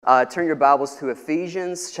Turn your Bibles to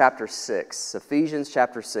Ephesians chapter 6. Ephesians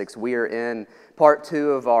chapter 6. We are in part 2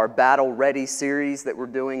 of our Battle Ready series that we're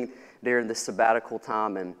doing during this sabbatical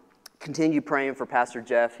time. And continue praying for Pastor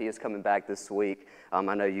Jeff. He is coming back this week. I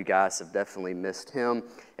know you guys have definitely missed him.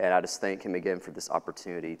 And I just thank him again for this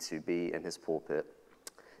opportunity to be in his pulpit.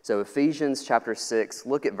 So Ephesians chapter 6,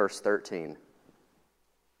 look at verse 13.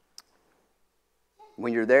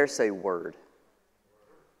 When you're there, say word.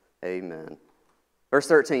 Amen. Verse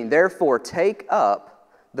 13, therefore take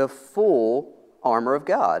up the full armor of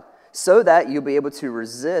God, so that you'll be able to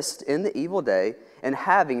resist in the evil day, and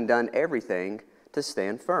having done everything, to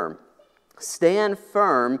stand firm. Stand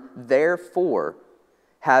firm, therefore,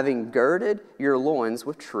 having girded your loins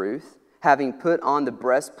with truth, having put on the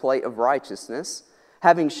breastplate of righteousness,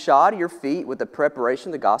 having shod your feet with the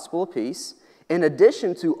preparation of the gospel of peace, in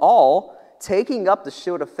addition to all, taking up the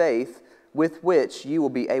shield of faith, with which you will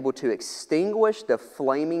be able to extinguish the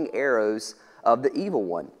flaming arrows of the evil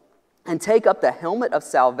one. And take up the helmet of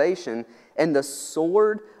salvation and the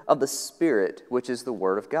sword of the Spirit, which is the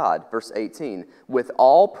word of God. Verse 18, with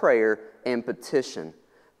all prayer and petition,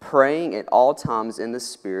 praying at all times in the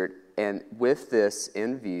Spirit, and with this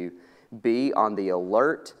in view, be on the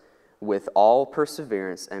alert with all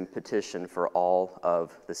perseverance and petition for all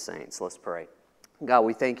of the saints. Let's pray. God,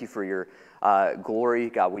 we thank you for your glory.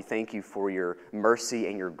 God, we thank you for your mercy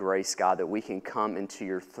and your grace, God, that we can come into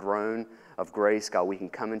your throne of grace. God, we can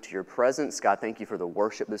come into your presence. God, thank you for the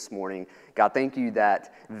worship this morning. God, thank you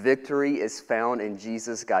that victory is found in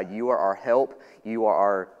Jesus. God, you are our help. You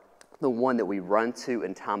are the one that we run to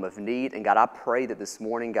in time of need. And God, I pray that this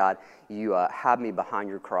morning, God, you have me behind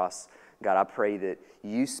your cross. God, I pray that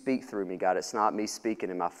you speak through me. God, it's not me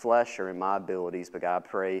speaking in my flesh or in my abilities, but God, I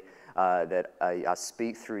pray that I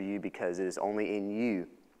speak through you, because it is only in you,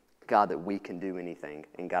 God, that we can do anything.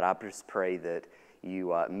 And God, I just pray that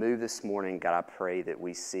you move this morning. God, I pray that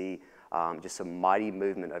we see just a mighty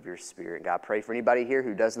movement of your Spirit. God, I pray for anybody here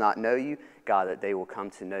who does not know you, God, that they will come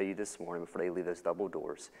to know you this morning before they leave those double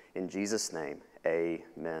doors. In Jesus' name,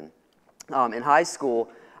 amen. In high school,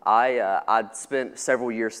 I spent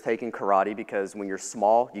several years taking karate, because when you're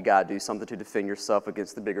small, you got to do something to defend yourself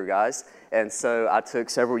against the bigger guys. And so I took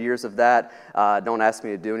several years of that. Don't ask me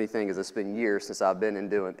to do anything, because it's been years since I've been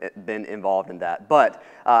involved in that. But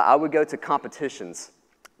I would go to competitions,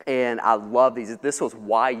 and I love these. This was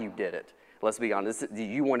why you did it. Let's be honest.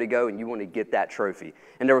 You want to go and you want to get that trophy.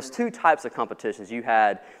 And there was two types of competitions. You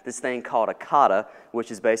had this thing called a kata, which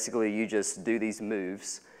is basically you just do these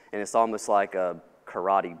moves, and it's almost like a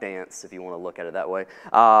karate dance, if you want to look at it that way.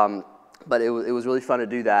 But it was really fun to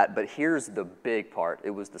do that. But here's the big part.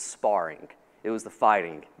 It was the sparring. It was the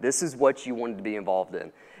fighting. This is what you wanted to be involved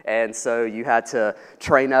in. And so you had to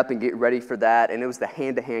train up and get ready for that. And it was the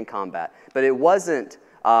hand-to-hand combat. But it wasn't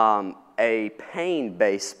a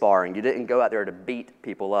pain-based sparring. You didn't go out there to beat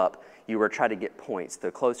people up. You were trying to get points.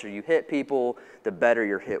 The closer you hit people, the better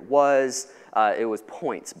your hit was. It was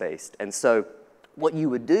points-based. And so what you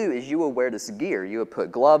would do is you would wear this gear. You would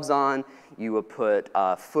put gloves on, you would put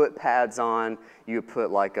foot pads on, you would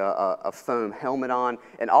put like a foam helmet on,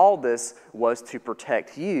 and all this was to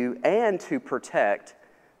protect you and to protect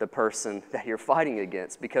the person that you're fighting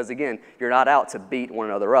against. Because again, you're not out to beat one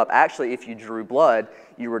another up. Actually, if you drew blood,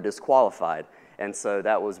 you were disqualified. And so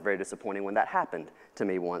that was very disappointing when that happened to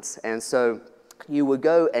me once. And so you would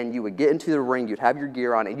go and you would get into the ring, you'd have your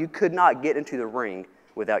gear on, and you could not get into the ring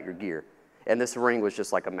without your gear. And this ring was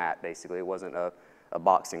just like a mat, basically. It wasn't a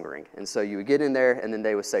boxing ring. And so you would get in there, and then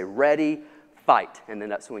they would say, ready, fight. And then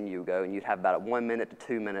that's when you would go, and you'd have about a 1 minute to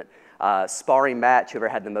 2 minute sparring match. Whoever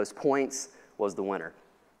had the most points was the winner.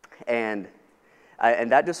 And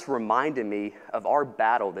that just reminded me of our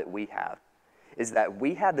battle that we have, is that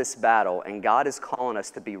we have this battle, and God is calling us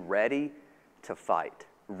to be ready to fight.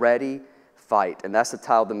 Ready, fight. And that's the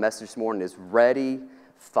title of the message this morning, is Ready,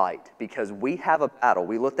 Fight, because we have a battle.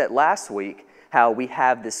 We looked at last week how we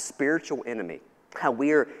have this spiritual enemy, how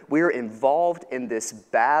we are involved in this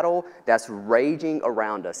battle that's raging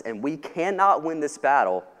around us, and we cannot win this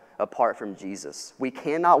battle apart from Jesus. We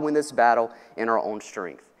cannot win this battle in our own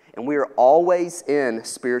strength, and we are always in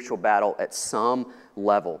spiritual battle at some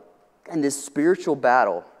level. And this spiritual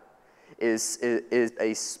battle is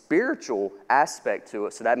a spiritual aspect to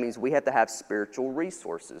it, so that means we have to have spiritual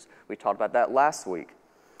resources. We talked about that last week.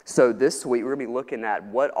 So this week, we're going to be looking at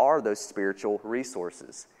what are those spiritual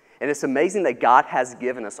resources. And it's amazing that God has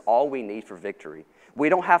given us all we need for victory. We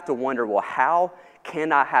don't have to wonder, well, how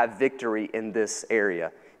can I have victory in this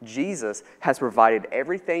area? Jesus has provided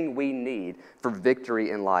everything we need for victory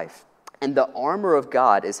in life. And the armor of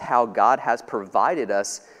God is how God has provided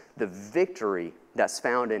us the victory that's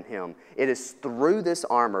found in him. It is through this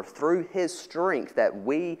armor, through his strength, that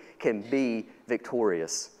we can be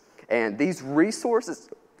victorious. And these resources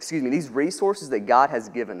that God has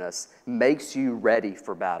given us makes you ready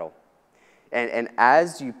for battle. And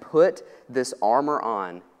as you put this armor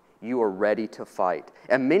on, you are ready to fight.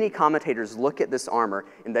 And many commentators look at this armor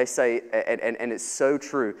and they say, and it's so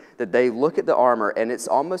true, that they look at the armor and it's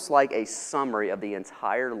almost like a summary of the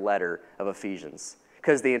entire letter of Ephesians.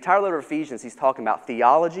 Because the entire letter of Ephesians, he's talking about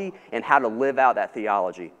theology and how to live out that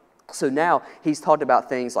theology. So now he's talked about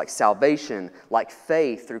things like salvation, like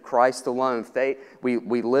faith through Christ alone. Faith, we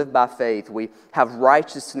live by faith. We have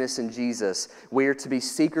righteousness in Jesus. We are to be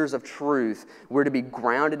seekers of truth. We're to be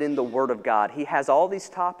grounded in the Word of God. He has all these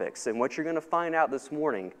topics, and what you're going to find out this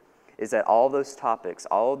morning is that all those topics,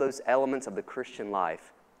 all those elements of the Christian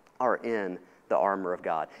life are in the armor of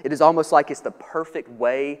God. It is almost like it's the perfect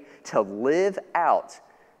way to live out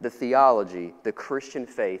the theology, the Christian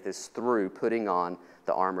faith, is through putting on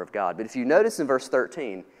the armor of God. But if you notice in verse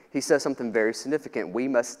 13, he says something very significant. We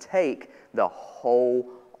must take the whole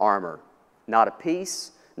armor. Not a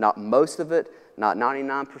piece, not most of it, not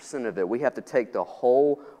 99% of it. We have to take the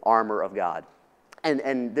whole armor of God.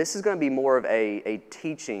 And this is going to be more of a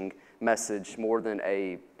teaching message more than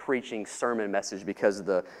a preaching sermon message because of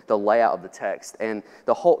the layout of the text. And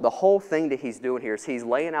the whole thing that he's doing here is he's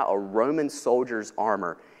laying out a Roman soldier's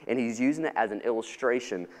armor, and he's using it as an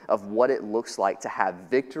illustration of what it looks like to have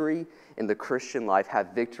victory in the Christian life,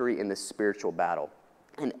 have victory in the spiritual battle.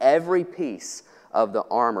 And every piece of the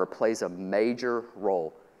armor plays a major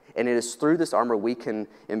role. And it is through this armor we can,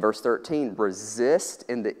 in verse 13, resist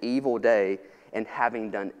in the evil day and having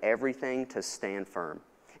done everything to stand firm.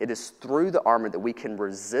 It is through the armor that we can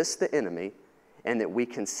resist the enemy and that we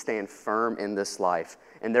can stand firm in this life.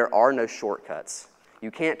 And there are no shortcuts. You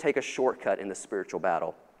can't take a shortcut in the spiritual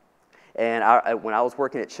battle. And when I was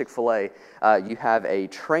working at Chick-fil-A, you have a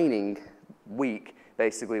training week,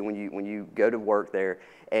 basically, when you go to work there,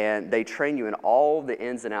 and they train you in all the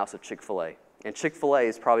ins and outs of Chick-fil-A. And Chick-fil-A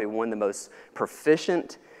is probably one of the most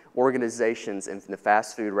proficient organizations in the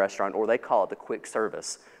fast food restaurant, or they call it the quick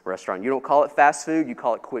service restaurant. You don't call it fast food, you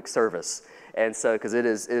call it quick service. And so, because it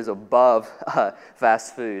is above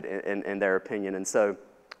fast food in their opinion. And so,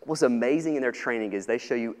 what's amazing in their training is they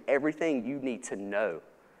show you everything you need to know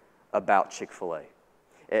about Chick-fil-A.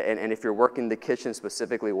 And if you're working the kitchen,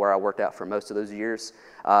 specifically where I worked out for most of those years,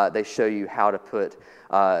 they show you how to put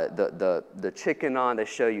the chicken on. They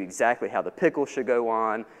show you exactly how the pickle should go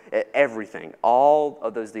on, everything, all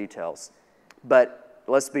of those details. But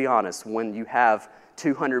let's be honest, when you have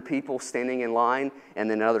 200 people standing in line and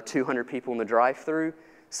then another 200 people in the drive-thru,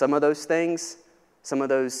 some of those things, some of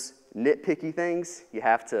those nitpicky things, you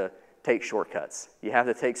have to take shortcuts. You have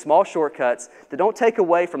to take small shortcuts that don't take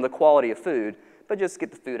away from the quality of food, but just get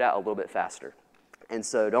the food out a little bit faster. And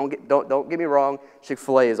so don't get me wrong,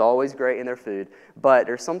 Chick-fil-A is always great in their food, but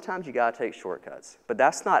there's sometimes you got to take shortcuts. But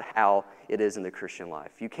that's not how it is in the Christian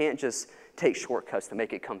life. You can't just take shortcuts to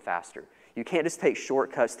make it come faster. You can't just take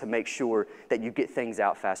shortcuts to make sure that you get things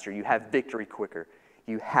out faster. You have victory quicker.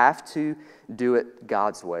 You have to do it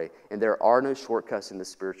God's way, and there are no shortcuts in the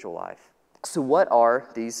spiritual life. So what are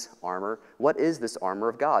these armor? What is this armor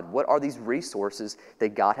of God? What are these resources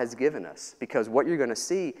that God has given us? Because what you're going to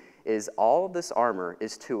see is all of this armor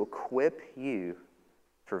is to equip you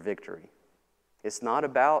for victory. It's not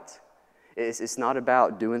about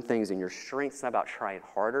doing things in your strength. It's not about trying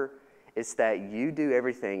harder. It's that you do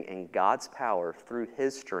everything in God's power through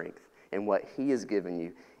His strength and what He has given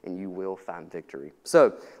you, and you will find victory.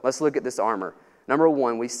 So let's look at this armor. Number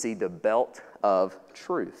one, we see the belt of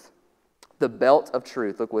truth. The belt of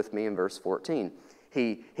truth. Look with me in verse 14.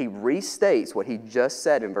 He restates what he just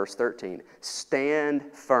said in verse 13. Stand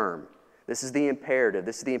firm. This is the imperative.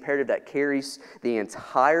 This is the imperative that carries the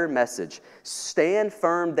entire message. Stand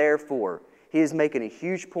firm, therefore. He is making a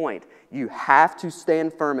huge point. You have to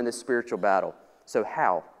stand firm in this spiritual battle. So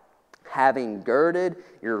how? Having girded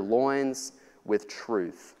your loins with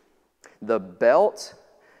truth. The belt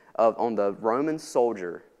on the Roman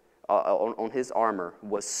soldier, on his armor,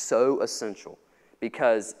 was so essential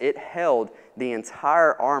because it held the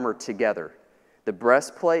entire armor together. The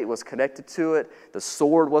breastplate was connected to it. The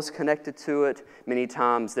sword was connected to it. Many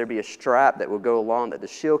times there'd be a strap that would go along that the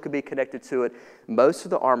shield could be connected to it. Most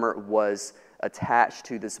of the armor was attached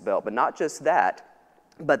to this belt. But not just that,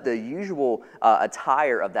 but the usual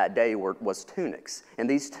attire of that day was tunics. And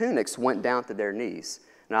these tunics went down to their knees.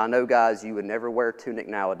 Now, I know, guys, you would never wear a tunic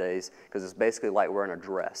nowadays because it's basically like wearing a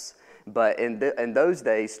dress. But in those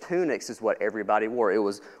days, tunics is what everybody wore. It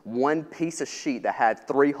was one piece of sheet that had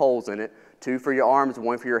 3 holes in it, 2 for your arms,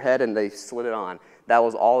 1 for your head, and they slid it on. That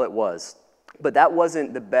was all it was. But that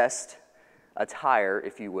wasn't the best attire,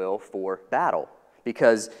 if you will, for battle,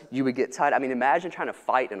 because you would get tight. I mean, imagine trying to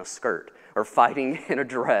fight in a skirt or fighting in a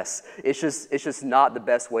dress. It's just not the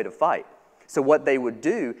best way to fight. So what they would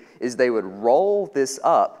do is they would roll this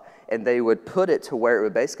up and they would put it to where it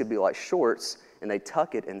would basically be like shorts, and they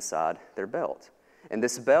tuck it inside their belt. And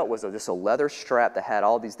this belt was just a leather strap that had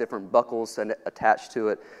all these different buckles attached to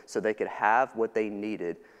it so they could have what they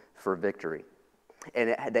needed for victory.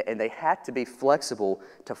 And they had to be flexible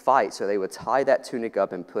to fight, so they would tie that tunic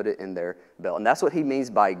up and put it in their belt. And that's what he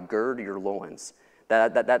means by gird your loins.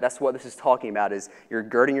 That's what this is talking about, is you're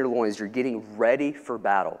girding your loins, you're getting ready for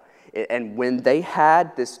battle. And when they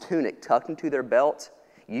had this tunic tucked into their belt,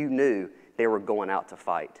 you knew they were going out to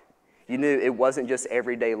fight. You knew it wasn't just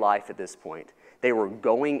everyday life at this point. They were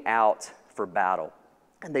going out for battle,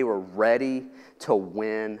 and they were ready to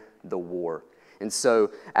win the war. And so,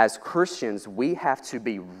 as Christians, we have to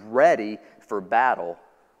be ready for battle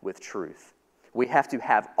with truth. We have to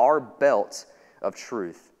have our belt of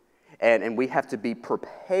truth, and we have to be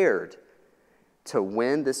prepared to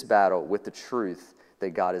win this battle with the truth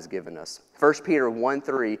that God has given us. 1 Peter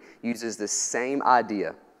 1:3 uses the same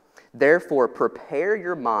idea. Therefore, prepare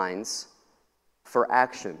your minds for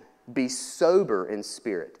action. Be sober in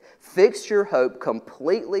spirit. Fix your hope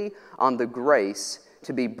completely on the grace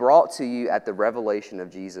to be brought to you at the revelation of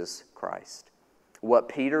Jesus Christ. What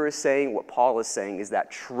Peter is saying, what Paul is saying, is that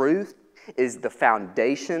truth is the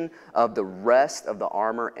foundation of the rest of the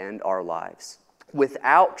armor and our lives.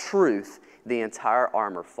 Without truth, the entire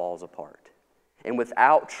armor falls apart. And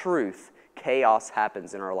without truth, chaos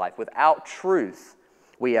happens in our life. Without truth,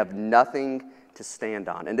 we have nothing to stand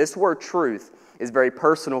on. And this word truth is very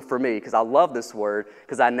personal for me because I love this word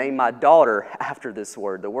because I named my daughter after this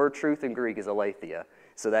word. The word truth in Greek is aletheia.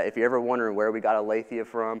 So that if you're ever wondering where we got aletheia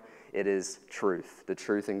from, it is truth, the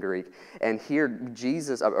truth in Greek. And here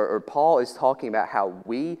Jesus, or Paul is talking about how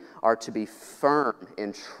we are to be firm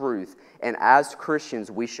in truth. And as Christians,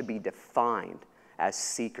 we should be defined as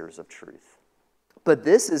seekers of truth. But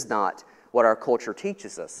this is not what our culture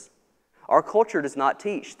teaches us. Our culture does not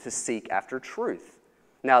teach to seek after truth.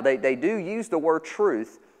 Now, they do use the word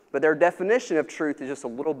truth, but their definition of truth is just a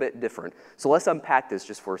little bit different. So let's unpack this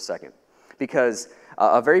just for a second. Because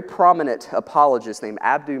a very prominent apologist named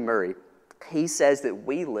Abdu Murray, he says that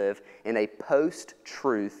we live in a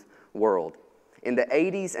post-truth world. In the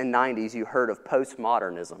 80s and 90s, you heard of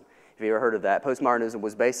postmodernism. Have you ever heard of that? Postmodernism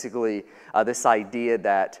was basically this idea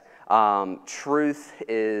that truth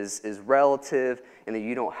is relative, and that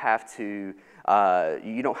you don't have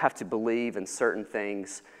to believe in certain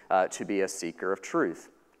things to be a seeker of truth.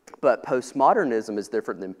 But postmodernism is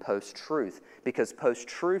different than post-truth, because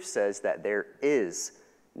post-truth says that there is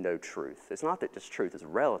no truth. It's not that just truth is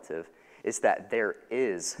relative, it's that there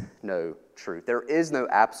is no truth. There is no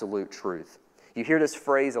absolute truth. You hear this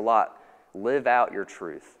phrase a lot, live out your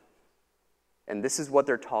truth. And this is what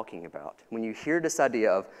they're talking about. When you hear this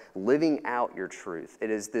idea of living out your truth,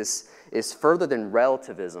 it's further than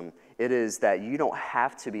relativism. It is that you don't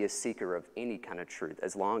have to be a seeker of any kind of truth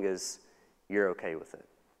as long as you're okay with it.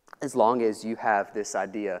 As long as you have this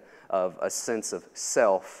idea of a sense of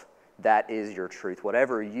self, that is your truth.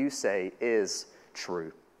 Whatever you say is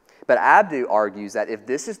true. But Abdu argues that if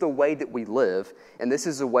this is the way that we live, and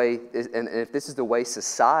if this is the way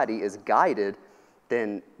society is guided,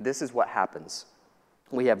 then this is what happens.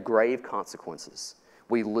 We have grave consequences.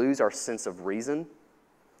 We lose our sense of reason.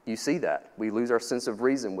 You see that. We lose our sense of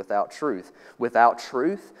reason without truth. Without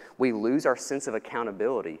truth, we lose our sense of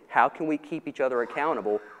accountability. How can we keep each other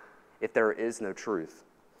accountable if there is no truth?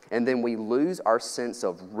 And then we lose our sense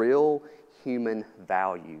of real human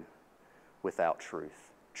value without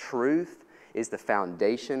truth. Truth is the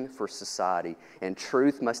foundation for society, and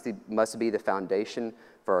truth must be the foundation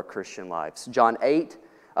for our Christian lives. John 8,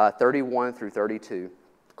 31 through 32.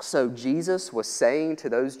 So Jesus was saying to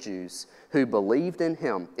those Jews who believed in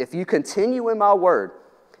him, if you continue in my word,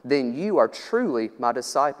 then you are truly my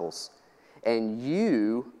disciples, and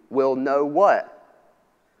you will know what?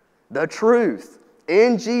 The truth.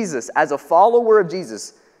 In Jesus, as a follower of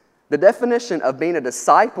Jesus, the definition of being a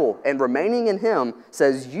disciple and remaining in him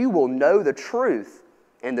says you will know the truth,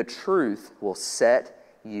 and the truth will set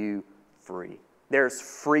you free. There's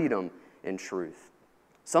freedom in truth.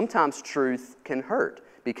 Sometimes truth can hurt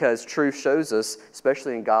because truth shows us,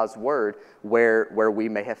 especially in God's word, where we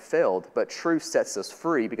may have failed. But truth sets us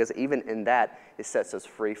free because even in that, it sets us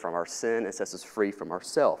free from our sin. It sets us free from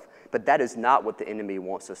ourselves. But that is not what the enemy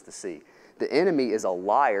wants us to see. The enemy is a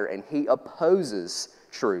liar, and he opposes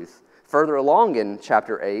truth. Further along in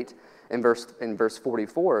chapter 8, in verse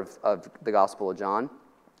 44 of the Gospel of John,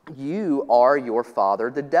 you are your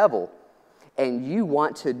father, the devil, and you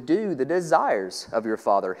want to do the desires of your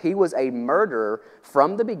father. He was a murderer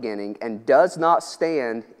from the beginning and does not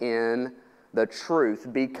stand in the truth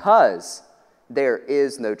because there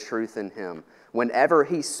is no truth in him. Whenever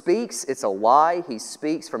he speaks, it's a lie. He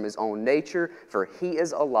speaks from his own nature, for he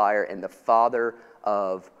is a liar and the father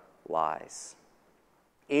of lies.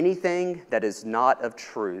 Anything that is not of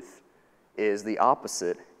truth is the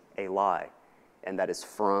opposite, a lie, and that is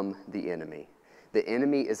from the enemy. The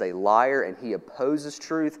enemy is a liar and he opposes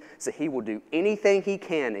truth, so he will do anything he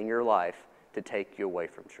can in your life to take you away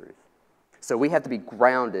from truth. So we have to be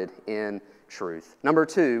grounded in truth. Number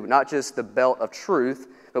two, not just the belt of truth,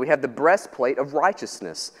 but we have the breastplate of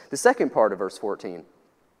righteousness. The second part of verse 14.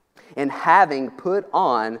 And having put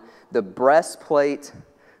on the breastplate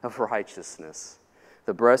of righteousness.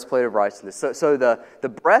 The breastplate of righteousness. So the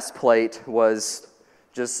breastplate was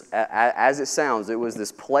just as it sounds. It was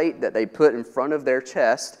this plate that they put in front of their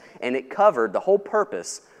chest, and it covered, the whole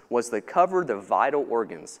purpose was to cover the vital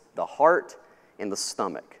organs, the heart and the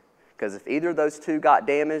stomach. Because if either of those two got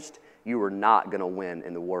damaged, you were not going to win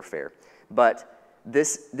in the warfare. But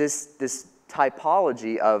this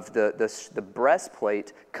typology of the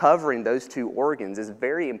breastplate covering those two organs is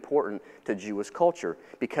very important to Jewish culture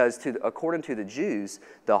because according to the Jews,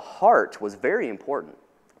 the heart was very important,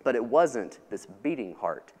 but it wasn't this beating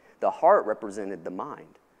heart. The heart represented the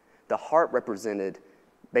mind. The heart represented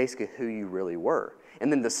basically who you really were.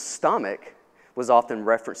 And then the stomach was often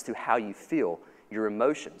referenced to how you feel, your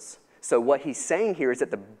emotions. So what he's saying here is that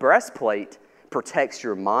the breastplate protects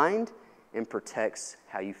your mind and protects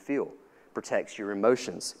how you feel, protects your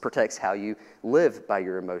emotions, protects how you live by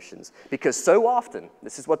your emotions. Because so often,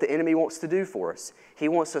 this is what the enemy wants to do for us. He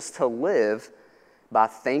wants us to live by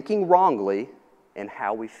thinking wrongly and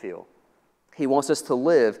how we feel. He wants us to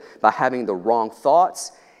live by having the wrong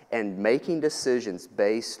thoughts and making decisions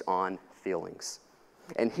based on feelings.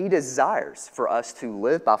 And he desires for us to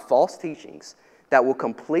live by false teachings that will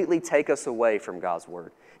completely take us away from God's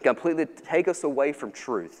word, completely take us away from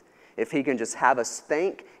truth. If he can just have us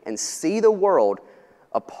think and see the world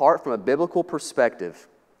apart from a biblical perspective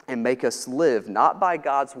and make us live not by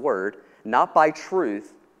God's word, not by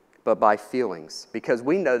truth, but by feelings. Because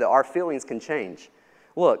we know that our feelings can change.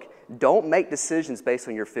 Look, don't make decisions based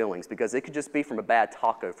on your feelings because it could just be from a bad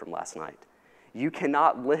taco from last night. You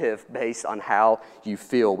cannot live based on how you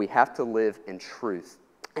feel. We have to live in truth.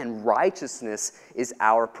 And righteousness is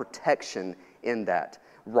our protection in that.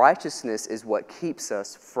 Righteousness is what keeps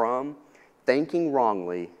us from thinking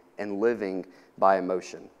wrongly and living by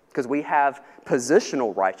emotion. Because we have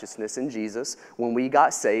positional righteousness in Jesus. When we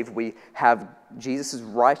got saved, we have Jesus'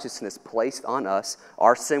 righteousness placed on us.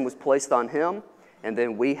 Our sin was placed on him, and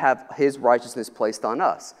then we have his righteousness placed on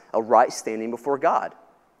us, a right standing before God.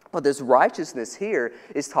 But this righteousness here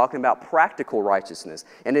is talking about practical righteousness,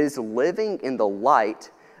 and it is living in the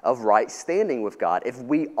light of right standing with God. If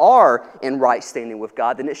we are in right standing with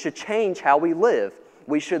God, then it should change how we live.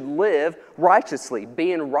 We should live righteously.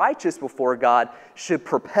 Being righteous before God should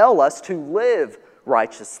propel us to live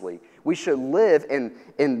righteously. We should live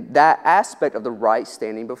in that aspect of the right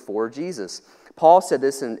standing before Jesus. Paul said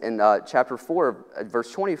this in chapter 4,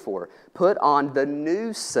 verse 24. Put on the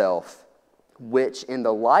new self, which in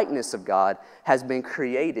the likeness of God has been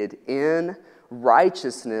created in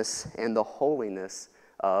righteousness and the holiness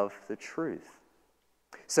of the truth.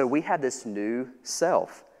 So we have this new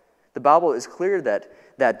self. The Bible is clear that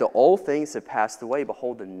the old things have passed away.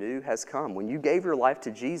 Behold, the new has come. When you gave your life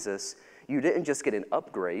to Jesus, you didn't just get an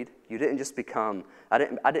upgrade. You didn't just become, I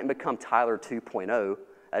didn't become Tyler 2.0.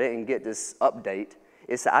 I didn't get this update.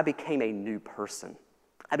 It's that I became a new person.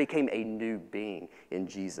 I became a new being in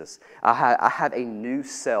Jesus. I have a new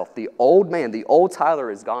self. The old man, the old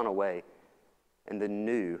Tyler is gone away, and the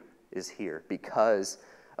new is here because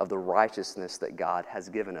of the righteousness that God has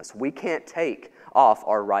given us. We can't take off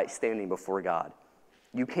our right standing before God.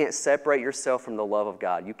 You can't separate yourself from the love of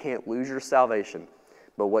God. You can't lose your salvation.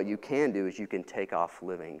 But what you can do is you can take off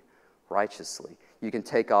living righteously. You can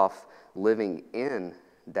take off living in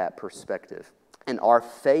that perspective. And our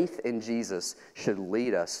faith in Jesus should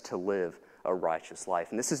lead us to live a righteous life.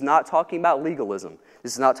 And this is not talking about legalism.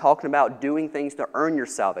 This is not talking about doing things to earn your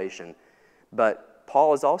salvation. But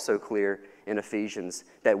Paul is also clear in Ephesians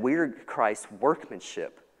that we are Christ's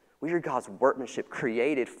workmanship. We are God's workmanship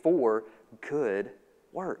created for good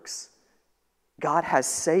works. God has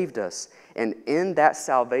saved us, and in that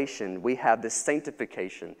salvation, we have this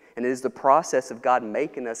sanctification, and it is the process of God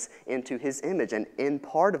making us into his image, and in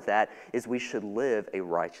part of that is we should live a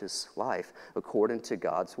righteous life according to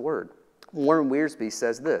God's word. Warren Wiersbe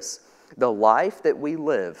says this: the life that we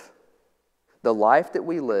live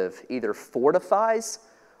either fortifies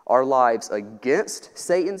our lives against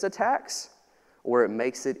Satan's attacks, or it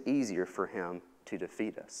makes it easier for him to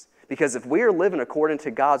defeat us. Because if we are living according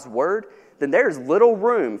to God's word, then there's little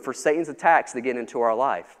room for Satan's attacks to get into our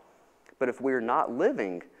life. But if we are not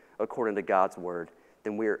living according to God's word,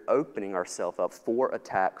 then we are opening ourselves up for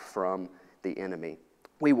attack from the enemy.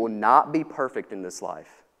 We will not be perfect in this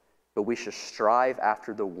life, but we should strive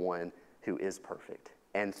after the one who is perfect.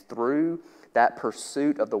 And through that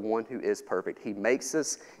pursuit of the one who is perfect, he makes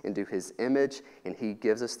us into his image, and he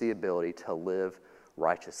gives us the ability to live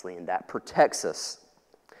righteously. And that protects us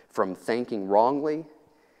from thinking wrongly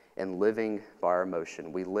and living by our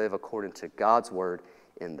emotion. We live according to God's word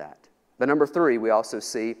in that. But number 3, we also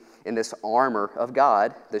see in this armor of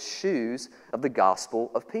God, the shoes of the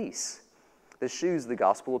gospel of peace. The shoes of the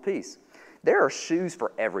gospel of peace. There are shoes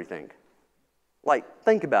for everything. Like,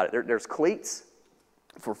 think about it. There's cleats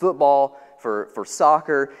for football, for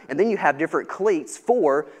soccer, and then you have different cleats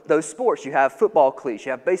for those sports. You have football cleats,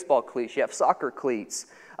 you have baseball cleats, you have soccer cleats,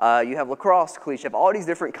 you have lacrosse cleats, you have all these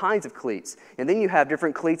different kinds of cleats. And then you have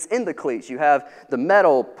different cleats in the cleats. You have the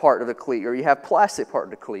metal part of the cleat, or you have plastic part of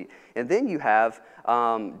the cleat. And then you have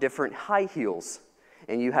different high heels.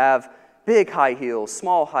 And you have big high heels,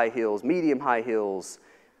 small high heels, medium high heels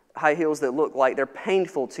that look like they're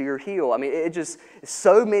painful to your heel. I mean, it just,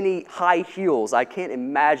 so many high heels. I can't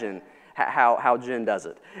imagine how Jen does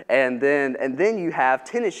it. And then you have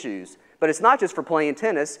tennis shoes. But it's not just for playing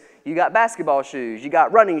tennis. You got basketball shoes, you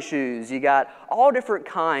got running shoes, you got all different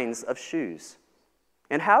kinds of shoes.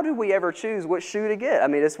 And how do we ever choose what shoe to get? I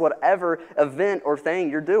mean, it's whatever event or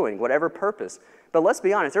thing you're doing, whatever purpose. But let's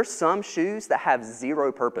be honest, there's some shoes that have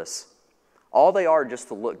zero purpose. All they are just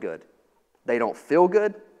to look good. They don't feel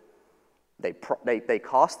good. They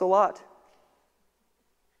cost a lot.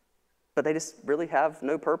 But they just really have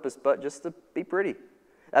no purpose but just to be pretty.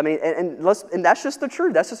 I mean, and that's just the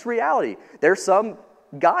truth. That's just reality. There's some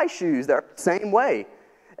guy shoes that are the same way.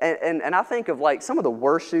 And I think of like some of the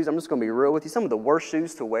worst shoes, I'm just going to be real with you, some of the worst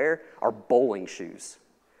shoes to wear are bowling shoes.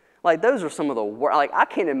 Like those are some of the worst. Like I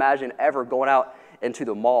can't imagine ever going out into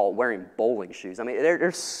the mall wearing bowling shoes. I mean,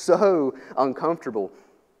 they're so uncomfortable.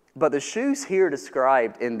 But the shoes here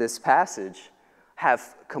described in this passage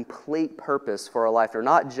have complete purpose for our life. They're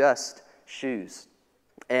not just shoes.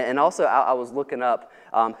 And also, I was looking up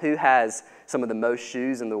who has some of the most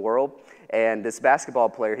shoes in the world. And this basketball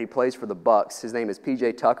player, he plays for the Bucks. His name is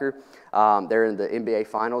P.J. Tucker. They're in the NBA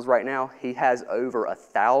Finals right now. He has over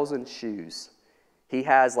 1,000 shoes. He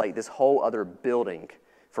has like this whole other building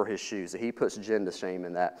for his shoes. He puts Jen to shame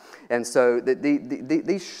in that. And so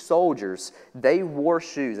these soldiers, they wore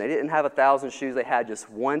shoes. They didn't have 1,000 shoes. They had just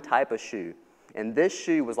one type of shoe. And this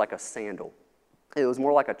shoe was like a sandal. It was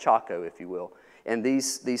more like a chaco, if you will. And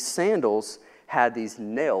these sandals had these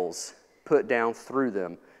nails put down through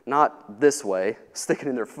them. Not this way, sticking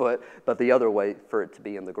in their foot, but the other way for it to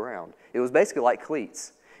be in the ground. It was basically like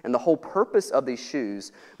cleats. And the whole purpose of these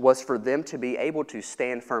shoes was for them to be able to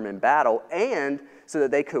stand firm in battle and so that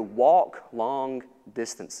they could walk long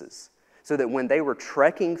distances. So that when they were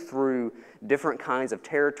trekking through different kinds of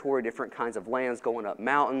territory, different kinds of lands, going up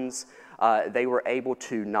mountains, they were able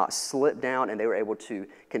to not slip down and they were able to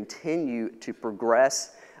continue to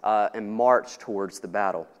progress and march towards the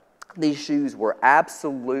battle. These shoes were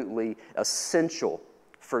absolutely essential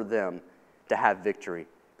for them to have victory.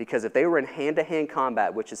 Because if they were in hand-to-hand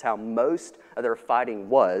combat, which is how most of their fighting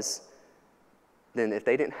was, then if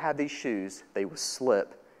they didn't have these shoes, they would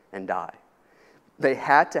slip and die. They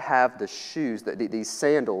had to have the shoes, these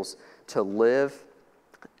sandals, to live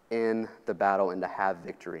in the battle and to have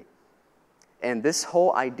victory. And this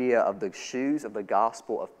whole idea of the shoes of the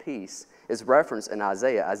gospel of peace is referenced in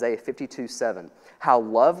Isaiah 52:7. How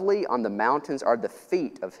lovely on the mountains are the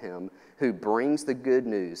feet of him who brings the good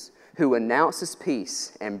news, who announces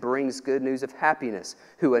peace and brings good news of happiness,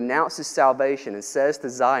 who announces salvation and says to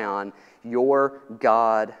Zion, your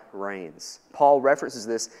God reigns. Paul references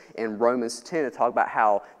this in Romans 10 to talk about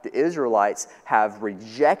how the Israelites have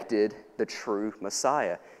rejected the true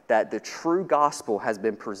Messiah, that the true gospel has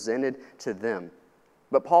been presented to them.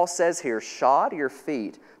 But Paul says here, shod your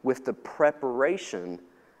feet with the preparation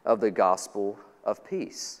of the gospel of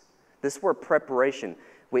peace. This word preparation,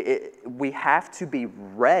 we have to be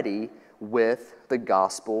ready with the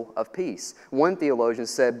gospel of peace. One theologian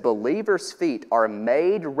said, believers' feet are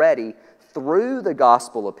made ready through the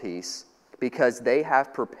gospel of peace because they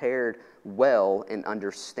have prepared well in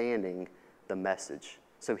understanding the message.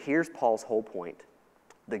 So here's Paul's whole point.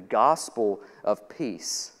 The gospel of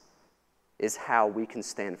peace is how we can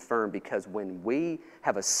stand firm, because when we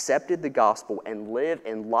have accepted the gospel and live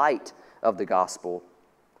in light of the gospel,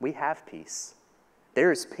 we have peace.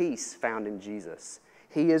 There is peace found in Jesus.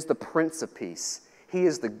 He is the Prince of Peace. He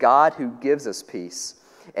is the God who gives us peace.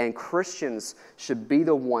 And Christians should be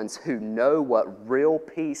the ones who know what real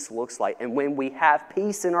peace looks like. And when we have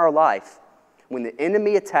peace in our life, when the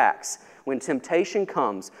enemy attacks, when temptation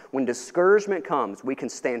comes, when discouragement comes, we can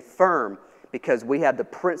stand firm because we have the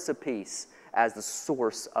Prince of Peace as the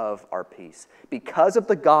source of our peace. Because of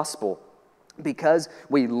the gospel, because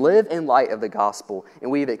we live in light of the gospel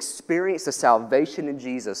and we've experienced the salvation in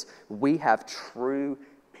Jesus, we have true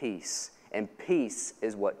peace. And peace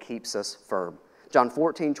is what keeps us firm. John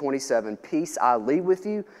 14:27, peace I leave with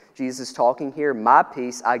you. Jesus is talking here, my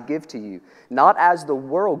peace I give to you. Not as the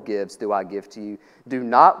world gives do I give to you. Do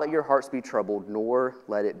not let your hearts be troubled, nor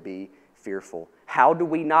let it be fearful. How do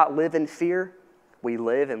we not live in fear? We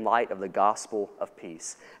live in light of the gospel of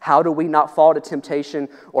peace. How do we not fall to temptation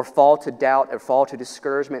or fall to doubt or fall to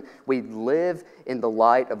discouragement? We live in the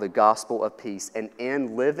light of the gospel of peace. And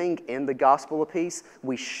in living in the gospel of peace,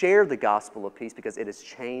 we share the gospel of peace because it has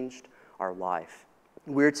changed our life.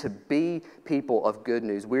 We're to be people of good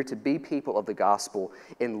news. We're to be people of the gospel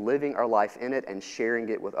in living our life in it and sharing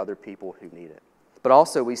it with other people who need it. But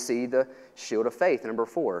also we see the shield of faith, number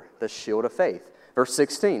 4, the shield of faith. Verse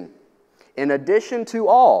 16, in addition to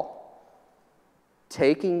all,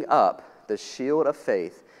 taking up the shield of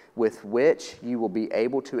faith with which you will be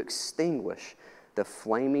able to extinguish the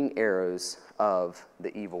flaming arrows of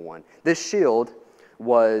the evil one. This shield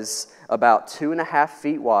was about 2.5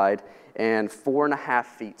 feet wide and 4.5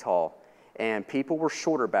 feet tall. And people were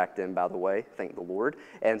shorter back then, by the way, thank the Lord.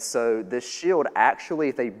 And so this shield actually,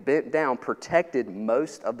 if they bent down, protected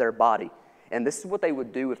most of their body. And this is what they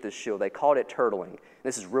would do with this shield. They called it turtling.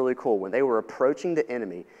 This is really cool. When they were approaching the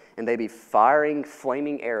enemy and they'd be firing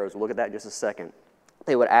flaming arrows, we'll look at that in just a second,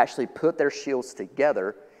 they would actually put their shields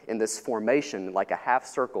together in this formation, like a half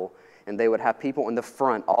circle, and they would have people in the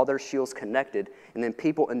front, all their shields connected, and then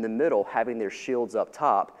people in the middle having their shields up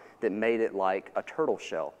top that made it like a turtle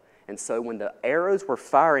shell. And so when the arrows were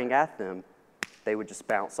firing at them, they would just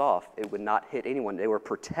bounce off. It would not hit anyone. They were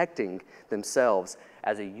protecting themselves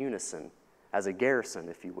as a unison, as a garrison,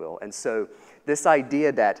 if you will. And so this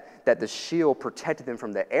idea that the shield protected them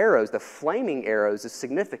from the arrows, the flaming arrows, is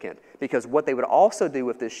significant, because what they would also do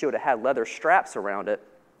with this shield, it had leather straps around it,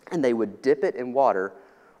 and they would dip it in water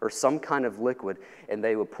or some kind of liquid, and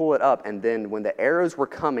they would pull it up, and then when the arrows were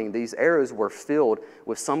coming, these arrows were filled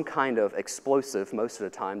with some kind of explosive most of the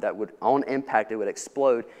time that would, on impact, it would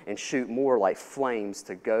explode and shoot more like flames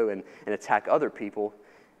to go and attack other people.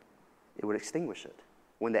 It would extinguish it.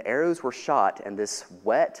 When the arrows were shot and this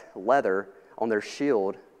wet leather on their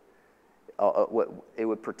shield, it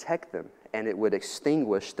would protect them, and it would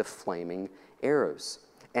extinguish the flaming arrows.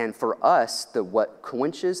 And for us, what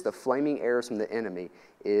quenches the flaming arrows from the enemy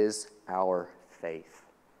is our faith.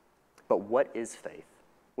 But what is faith?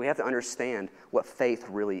 We have to understand what faith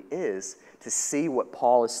really is to see what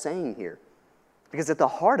Paul is saying here. Because at the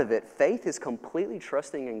heart of it, faith is completely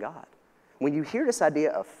trusting in God. When you hear this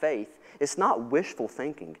idea of faith, it's not wishful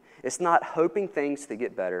thinking. It's not hoping things to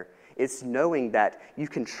get better. It's knowing that you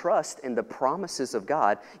can trust in the promises of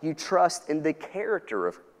God. You trust in the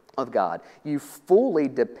character of God. You fully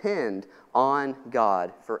depend on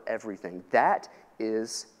God for everything. That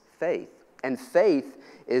is faith. And faith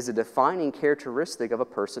is a defining characteristic of a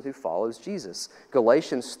person who follows Jesus.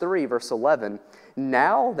 Galatians 3, verse 11,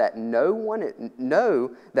 know that no one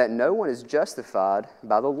is justified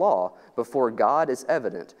by the law before God is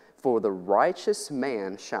evident, for the righteous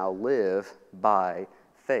man shall live by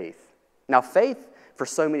faith. Now, faith for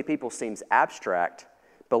so many people seems abstract,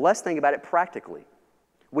 but let's think about it practically.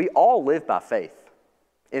 We all live by faith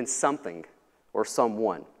in something or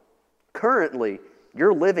someone. Currently,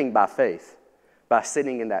 you're living by faith by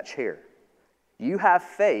sitting in that chair. You have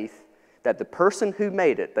faith that the person who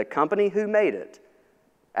made it, the company who made it,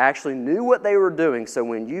 actually knew what they were doing, so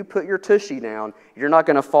when you put your tushy down, you're not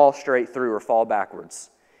going to fall straight through or fall backwards.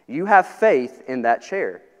 You have faith in that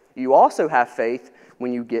chair. You also have faith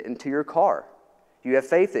when you get into your car. You have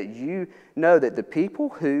faith that you know that the people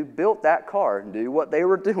who built that car knew what they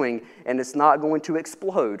were doing and it's not going to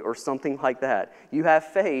explode or something like that. You have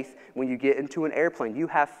faith when you get into an airplane. You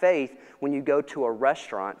have faith when you go to a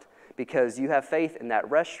restaurant because you have faith in that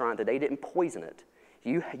restaurant that they didn't poison it.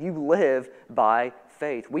 You live by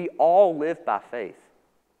faith. We all live by faith.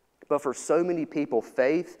 But for so many people,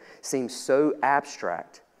 faith seems so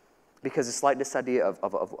abstract. Because it's like this idea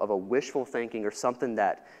of a wishful thinking or something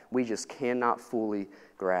that we just cannot fully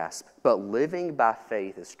grasp. But living by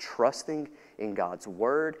faith is trusting in God's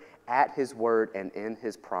word, at his word, and in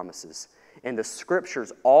his promises. And the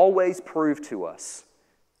scriptures always prove to us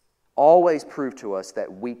that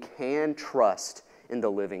we can trust in the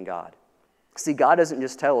living God. See, God doesn't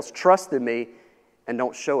just tell us, trust in me, and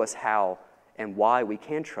don't show us how and why we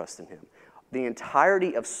can trust in him. The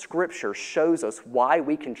entirety of Scripture shows us why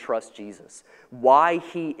we can trust Jesus, why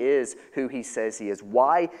he is who he says he is,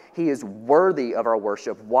 why he is worthy of our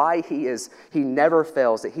worship, why he never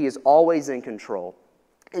fails, that he is always in control.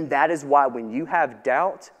 And that is why when you have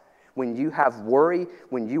doubt, when you have worry,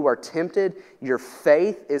 when you are tempted, your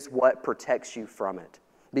faith is what protects you from it.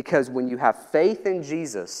 Because when you have faith in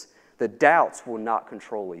Jesus, the doubts will not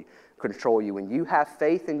control you. When you have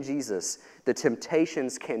faith in Jesus, the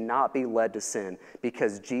temptations cannot be led to sin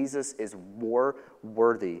because Jesus is more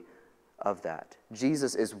worthy of that.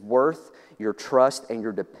 Jesus is worth your trust and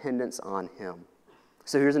your dependence on him.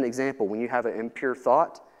 So here's an example. When you have an impure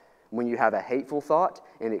thought, when you have a hateful thought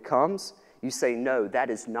and it comes, you say, no, that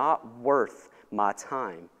is not worth my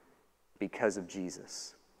time because of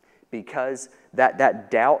Jesus. Because that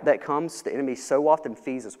doubt that comes, the enemy so often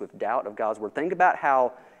feeds us with doubt of God's word. Think about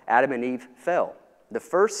how Adam and Eve fell. The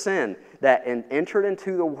first sin that entered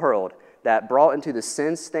into the world, that brought into the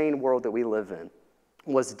sin-stained world that we live in,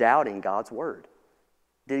 was doubting God's word.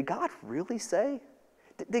 Did God really say?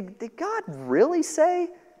 Did God really say?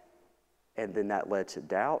 And then that led to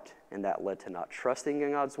doubt, and that led to not trusting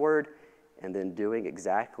in God's word, and then doing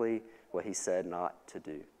exactly what he said not to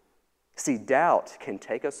do. See, doubt can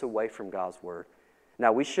take us away from God's word.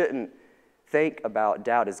 Now, we shouldn't think about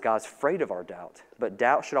doubt as God's afraid of our doubt, but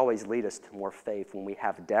doubt should always lead us to more faith. When we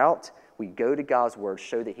have doubt, we go to God's word,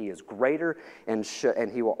 show that he is greater, and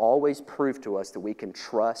he will always prove to us that we can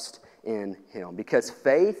trust in him. Because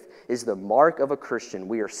faith is the mark of a Christian.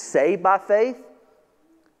 We are saved by faith,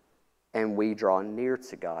 and we draw near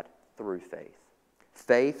to God through faith.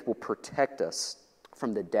 Faith will protect us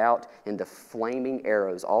from the doubt and the flaming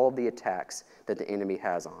arrows, all of the attacks that the enemy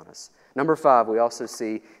has on us. Number 5, we also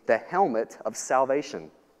see the helmet of salvation.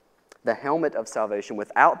 The helmet of salvation.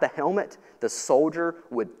 Without the helmet, the soldier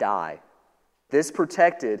would die. This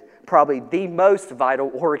protected probably the most vital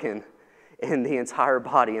organ in the entire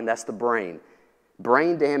body, and that's the brain.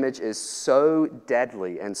 Brain damage is so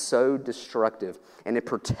deadly and so destructive, and it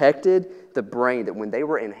protected the brain that when they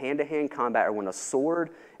were in hand-to-hand combat or when a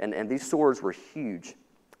sword, and these swords were huge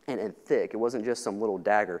and thick. It wasn't just some little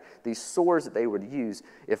dagger. These swords that they would use,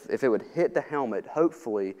 if it would hit the helmet,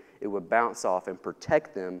 hopefully it would bounce off and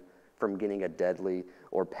protect them from getting a deadly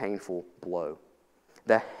or painful blow.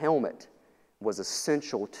 The helmet was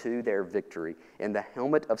essential to their victory, and the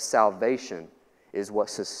helmet of salvation is what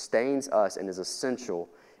sustains us and is essential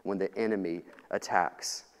when the enemy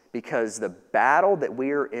attacks. Because the battle that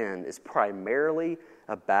we are in is primarily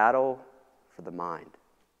a battle for the mind.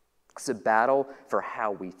 It's a battle for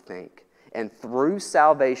how we think. And through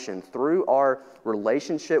salvation, through our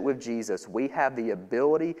relationship with Jesus, we have the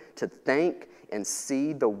ability to think and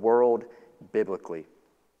see the world biblically.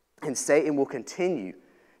 And Satan will continue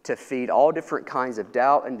to feed all different kinds of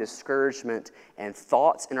doubt and discouragement and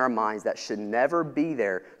thoughts in our minds that should never be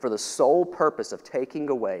there for the sole purpose of taking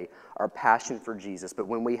away our passion for Jesus. But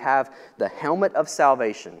when we have the helmet of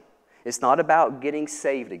salvation, it's not about getting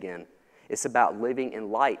saved again. It's about living in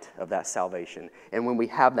light of that salvation. And when we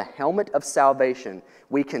have the helmet of salvation,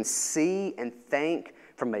 we can see and think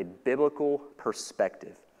from a biblical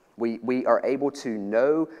perspective. We are able to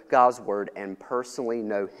know God's word and personally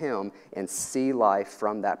know him and see life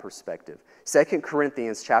from that perspective. 2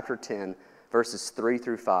 Corinthians chapter 10, verses 3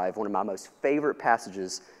 through 5, one of my most favorite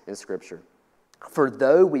passages in Scripture. For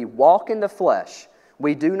though we walk in the flesh,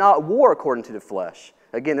 we do not war according to the flesh.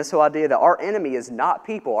 Again, this whole idea that our enemy is not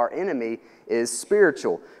people, our enemy is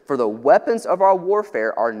spiritual. For the weapons of our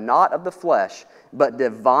warfare are not of the flesh, but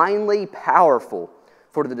divinely powerful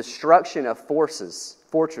for the destruction of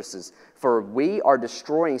fortresses. For we are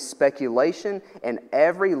destroying speculation and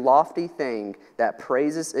every lofty thing that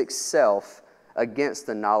praises itself against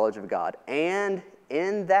the knowledge of God. And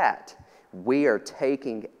in that, we are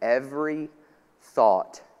taking every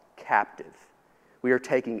thought captive. We are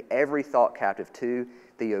taking every thought captive to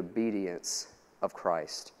the obedience of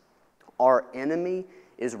Christ. Our enemy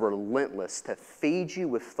is relentless to feed you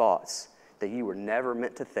with thoughts that you were never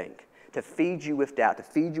meant to think, to feed you with doubt, to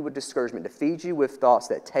feed you with discouragement, to feed you with thoughts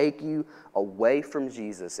that take you away from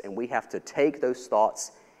Jesus, and we have to take those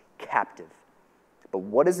thoughts captive. But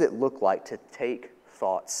what does it look like to take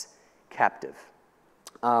thoughts captive?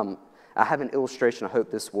 I have an illustration. I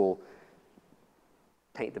hope this will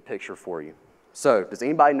paint the picture for you. So, does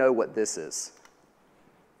anybody know what this is?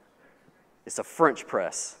 It's a French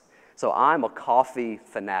press. So I'm a coffee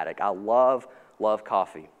fanatic. I love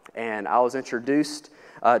coffee. And I was introduced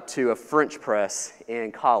to a French press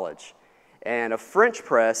in college. And a French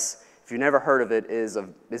press, if you've never heard of it, is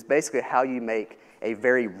basically how you make a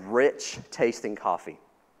very rich tasting coffee.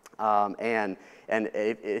 And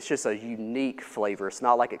it's just a unique flavor. It's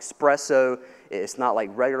not like espresso. It's not like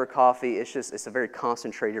regular coffee. It's a very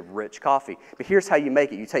concentrated, rich coffee. But here's how you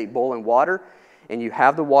make it. You take boiling water, and you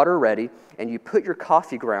have the water ready, and you put your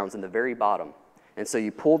coffee grounds in the very bottom. And so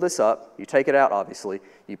you pull this up. You take it out, obviously.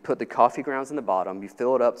 You put the coffee grounds in the bottom. You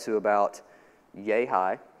fill it up to about yay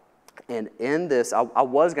high. And in this, I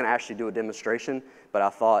was going to actually do a demonstration, but I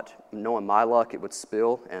thought, knowing my luck, it would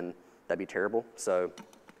spill, and that'd be terrible. So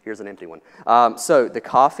here's an empty one. So the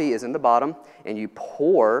coffee is in the bottom, and you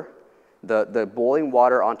pour the boiling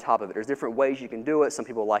water on top of it. There's different ways you can do it. Some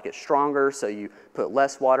people like it stronger, so you put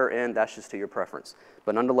less water in. That's just to your preference.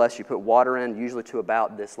 But nonetheless, you put water in, usually to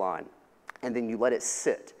about this line. And then you let it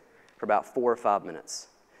sit for about 4 or 5 minutes.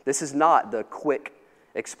 This is not the quick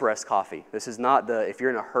express coffee. This is not if you're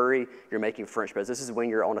in a hurry, you're making French press. This is when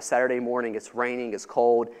you're on a Saturday morning, it's raining, it's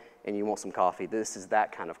cold, and you want some coffee. This is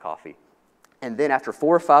that kind of coffee. And then after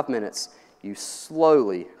 4 or 5 minutes, you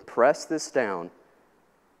slowly press this down.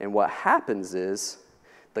 And what happens is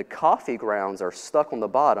the coffee grounds are stuck on the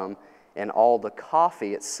bottom, and all the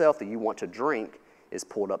coffee itself that you want to drink is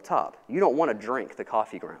pulled up top. You don't want to drink the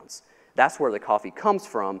coffee grounds. That's where the coffee comes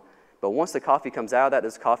from. But once the coffee comes out of that,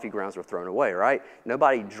 those coffee grounds are thrown away, right?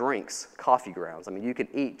 Nobody drinks coffee grounds. I mean, you can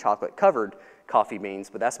eat chocolate-covered coffee beans,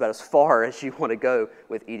 but that's about as far as you want to go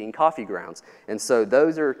with eating coffee grounds. And so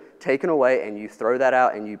those are taken away, and you throw that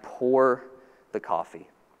out, and you pour the coffee.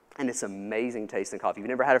 And it's amazing tasting coffee. If you've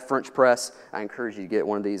never had a French press, I encourage you to get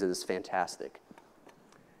one of these. It is fantastic.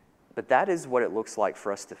 But that is what it looks like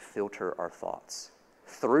for us to filter our thoughts.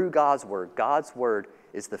 Through God's Word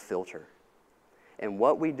is the filter. And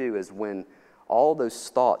what we do is when all those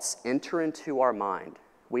thoughts enter into our mind,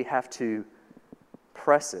 we have to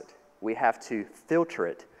press it. We have to filter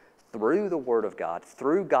it through the Word of God,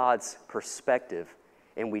 through God's perspective,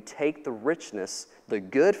 and we take the richness, the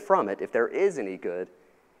good from it, if there is any good,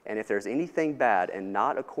 and if there's anything bad and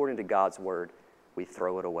not according to God's Word, we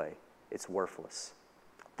throw it away. It's worthless.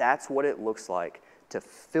 That's what it looks like to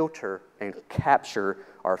filter and capture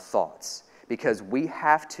our thoughts, because we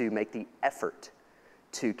have to make the effort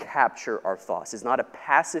to capture our thoughts. It's not a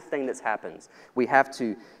passive thing that happens. We have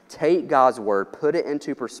to take God's Word, put it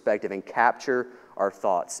into perspective, and capture our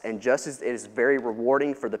thoughts. And just as it is very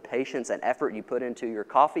rewarding for the patience and effort you put into your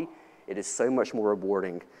coffee, it is so much more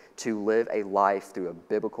rewarding to live a life through a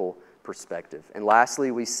biblical perspective. And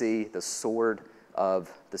lastly, we see the sword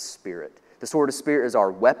of the Spirit. The sword of the Spirit is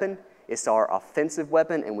our weapon. It's our offensive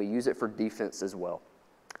weapon, and we use it for defense as well.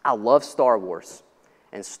 I love Star Wars.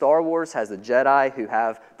 And Star Wars has the Jedi who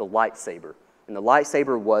have the lightsaber. And the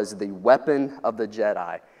lightsaber was the weapon of the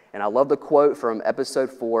Jedi. And I love the quote from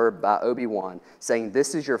Episode 4 by Obi-Wan, saying,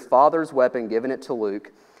 "This is your father's weapon, giving it to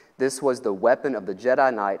Luke. This was the weapon of the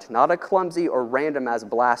Jedi Knight, not a clumsy or randomized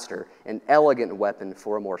blaster, an elegant weapon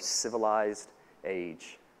for a more civilized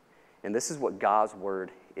age." And this is what God's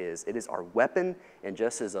Word is. It is our weapon, and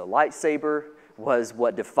just as a lightsaber was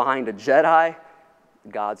what defined a Jedi,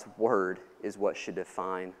 God's Word is what should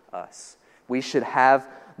define us. We should have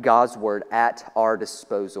God's Word at our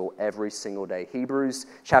disposal every single day. Hebrews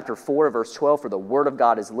chapter 4, verse 12, "For the Word of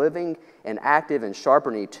God is living and active and sharper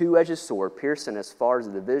than a two-edged sword, piercing as far as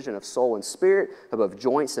the division of soul and spirit, above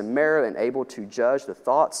joints and marrow, and able to judge the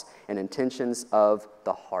thoughts and intentions of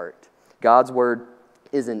the heart." God's Word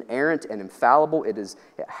is inerrant and infallible. It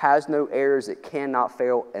has no errors. It cannot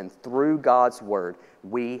fail. And through God's Word,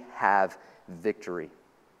 we have victory.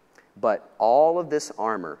 But all of this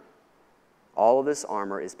armor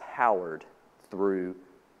is powered through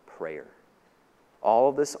prayer. All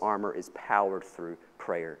of this armor is powered through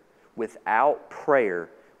prayer. Without prayer,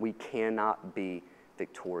 we cannot be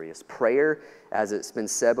victorious. Prayer, as it's been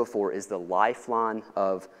said before, is the lifeline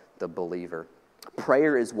of the believer.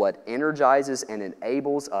 Prayer is what energizes and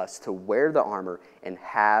enables us to wear the armor and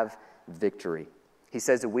have victory. He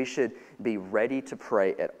says that we should be ready to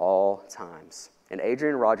pray at all times. And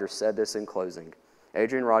Adrian Rogers said this in closing.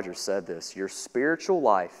 Adrian Rogers said this: "Your spiritual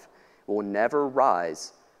life will never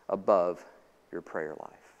rise above your prayer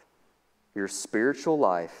life." Your spiritual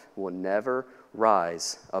life will never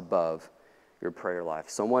rise above your prayer life.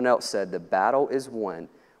 Someone else said, "The battle is won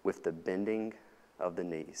with the bending of the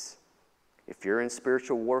knees." If you're in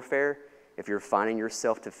spiritual warfare, If you're finding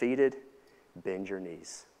yourself defeated, bend your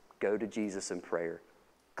knees. Go to Jesus in prayer,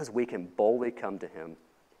 because we can boldly come to him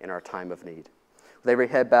in our time of need. With every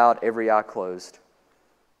head bowed, every eye closed,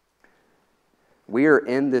 we are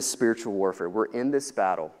in this spiritual warfare. We're in this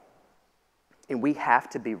battle, and we have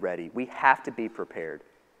to be ready. We have to be prepared.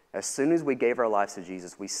 As soon as we gave our lives to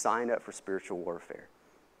Jesus, we signed up for spiritual warfare.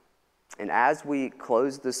 And as we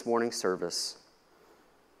close this morning's service,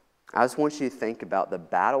 I just want you to think about the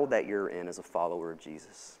battle that you're in as a follower of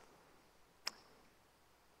Jesus.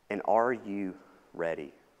 And are you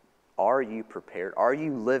ready? Are you prepared? Are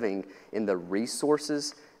you living in the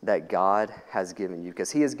resources that God has given you?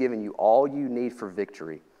 Because he has given you all you need for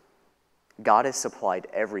victory. God has supplied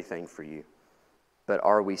everything for you. But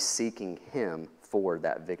are we seeking him for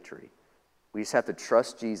that victory? We just have to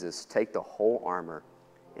trust Jesus, take the whole armor,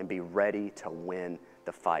 and be ready to win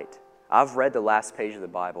the fight. I've read the last page of the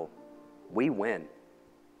Bible. We win.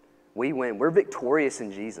 We win. We're victorious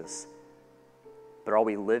in Jesus. But are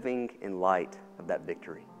we living in light of that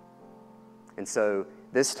victory? And so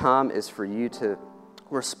this time is for you to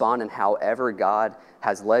respond in however God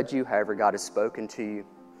has led you, however God has spoken to you.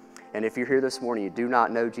 And if you're here this morning, you do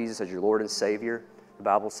not know Jesus as your Lord and Savior, the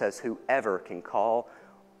Bible says whoever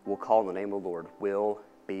will call on the name of the Lord will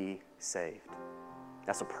be saved.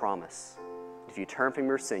 That's a promise. If you turn from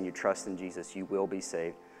your sin, you trust in Jesus, you will be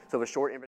saved. So a short invitation.